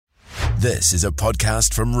This is a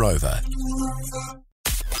podcast from Rover.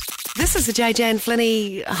 This is a JJ and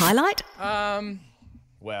Flinny highlight.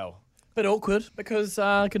 Well, a bit awkward because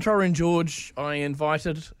Control Room George I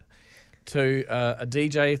invited to a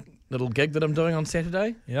DJ little gig that I'm doing on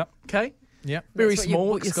Saturday. Yep. Okay? Yep. Very That's what small,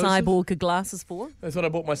 you bought your exclusive. cyborg glasses for. That's what I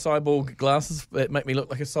bought my cyborg glasses that make me look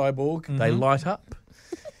like a cyborg. Mm-hmm. They light up.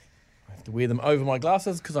 I have to wear them over my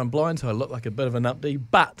glasses because I'm blind, so I look like a bit of a nupty,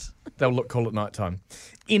 but they'll look cool at night time.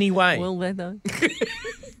 Anyway, Will they though?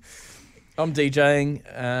 I'm DJing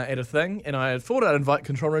at a thing, and I thought I'd invite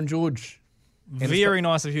Control Room George. Very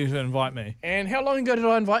nice of you to invite me. And how long ago did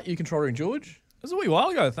I invite you, Control Room George? It was a wee while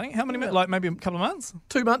ago, I think. How many minutes? Like maybe a couple of months?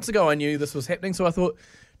 2 months ago I knew this was happening, so I thought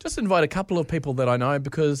just invite a couple of people that I know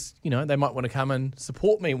because, you know, they might want to come and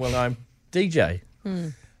support me while I'm DJ.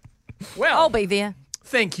 Well, I'll be there.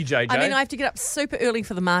 thank you, JJ. I mean, I have to get up super early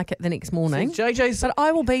for the market the next morning. So JJ's, But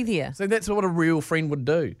I will be there. so that's what a real friend would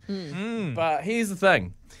do. But here's the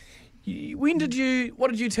thing. What did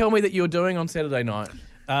you tell me that you were doing on Saturday night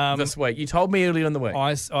this week? You told me earlier in the week.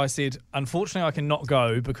 I said, unfortunately, I cannot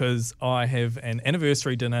go because I have an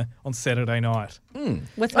anniversary dinner on Saturday night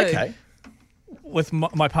With who? Okay. with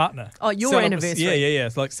my partner. Oh, your anniversary. Yeah.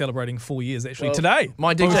 It's like celebrating 4 years actually Well, today. my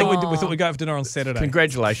We DJ thought we'd go for dinner on Saturday.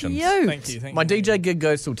 Congratulations. Cute. Thank you. My DJ gig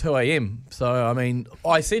goes till 2 a.m. So, I mean,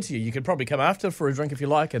 I said to you, you could probably come after for a drink if you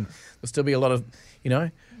like, and there'll still be a lot of,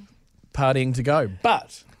 partying to go.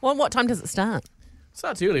 But Well, what time does it start? it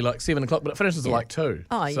starts early, like 7 o'clock, but it finishes at like 2.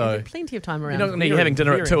 Oh, yeah, so plenty of time around. you're not going to be having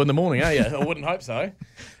dinner at very- 2 in the morning, are you? I wouldn't hope so.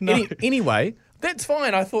 No. Anyway, that's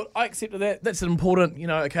fine. I thought I accepted that. That's an important,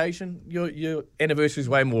 occasion. Your anniversary is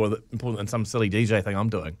way more important than some silly DJ thing I'm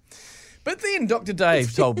doing. But then Dr.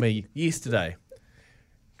 Dave told me yesterday,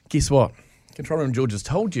 guess what? Control Room George has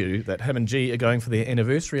told you that him and G are going for their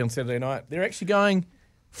anniversary on Saturday night. They're actually going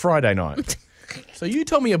Friday night. So you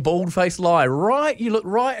told me a bald-faced lie, right? You looked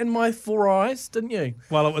right in my 4 eyes, didn't you?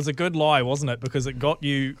 Well, it was a good lie, wasn't it? Because it got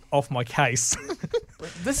you off my case.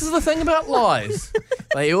 This is the thing about lies.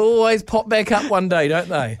 They always pop back up one day, don't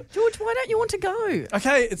they? George, why don't you want to go?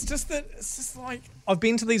 Okay, it's just like I've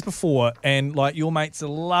been to these before, and like your mates are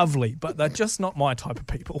lovely, but they're just not my type of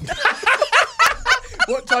people.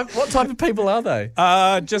 What type of people are they?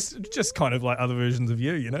 Just kind of like other versions of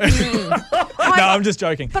you, No, I'm just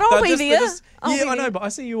joking. But I'll They're be they're there. I'll yeah, be I know, there. but I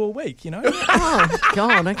see you all week, Oh,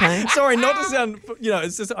 God, okay. Sorry, not to sound,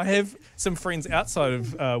 it's just I have some friends outside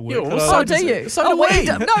of work. Yeah, well, that so I Oh, do you? So oh, do we.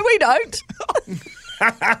 No, we don't.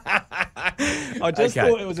 I just Okay.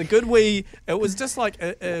 thought it was a good it was just like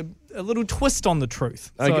a little twist on the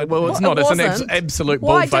truth. So Okay, well, it's Well, not. it It's an wasn't. absolute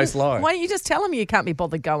Why bald-faced didn't- lie. Why don't you just tell him you can't be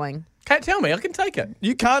bothered going? Can't tell me. I can take it.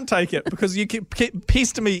 you can't take it because you keep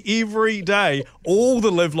pester me every day, all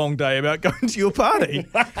the live long day about going to your party.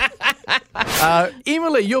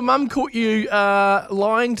 Emily, your mum caught you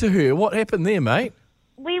lying to her. What happened there, mate?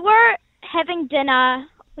 We were having dinner.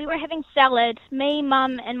 We were having salad, me,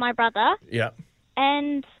 Mum, and my brother. Yeah.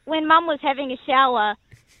 And when Mum was having a shower,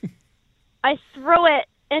 I threw it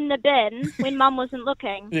in the bin when Mum wasn't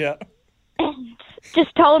looking. Yeah. And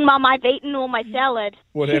just told Mum I've eaten all my salad.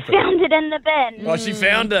 What She happened? found it in the bin. Oh, she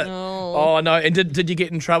found it. Oh, no. And did you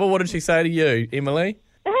get in trouble? What did she say to you, Emily?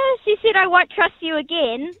 She said I won't trust you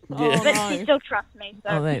again, Oh, but no. she still trusts me. So.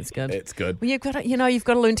 Oh, that's good. It's good. Well, you've got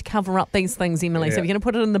to learn to cover up these things, Emily. So Yeah. if you're going to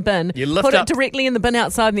put it in the bin, You lift put up- it directly in the bin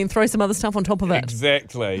outside and then throw some other stuff on top of it.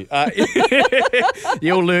 Exactly.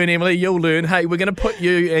 You'll learn, Emily. You'll learn. Hey, we're going to put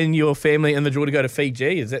you and your family in the draw to go to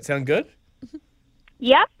Fiji. Does that sound good?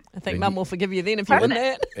 Yep. I think Mum will forgive you then if you win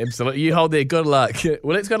that. Absolutely. You hold there. Good luck.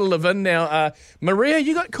 Well, let's go to Levin now. Maria,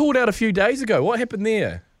 you got called out a few days ago. What happened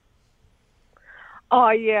there? Oh,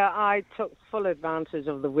 yeah, I took full advantage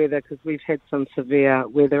of the weather because we've had some severe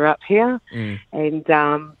weather up here and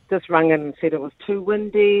just rung in and said it was too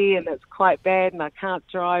windy and it's quite bad and I can't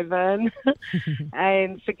drive in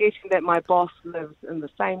and forgetting that my boss lives in the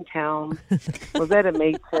same town, was at a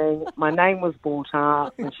meeting, my name was brought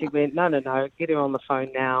up and she went, no, get her on the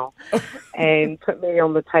phone now and put me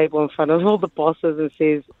on the table in front of all the bosses and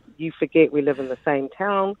says, you forget we live in the same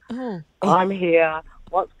town, I'm here.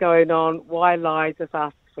 What's going on? Why lie? Just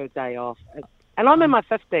ask for a day off. And I'm in my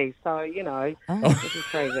 50s, so, this is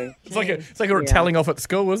crazy. It's like a telling off at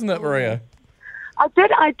school, isn't it, Maria? I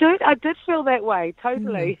did feel that way,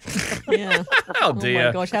 totally. Yeah. Oh, Oh, dear.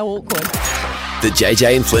 my gosh, how awkward. The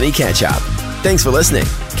JJ and Flinny catch up. Thanks for listening.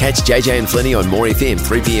 Catch JJ and Flinny on More FM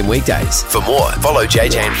 3 p.m. weekdays. For more, follow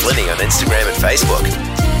JJ and Flinny on Instagram and Facebook.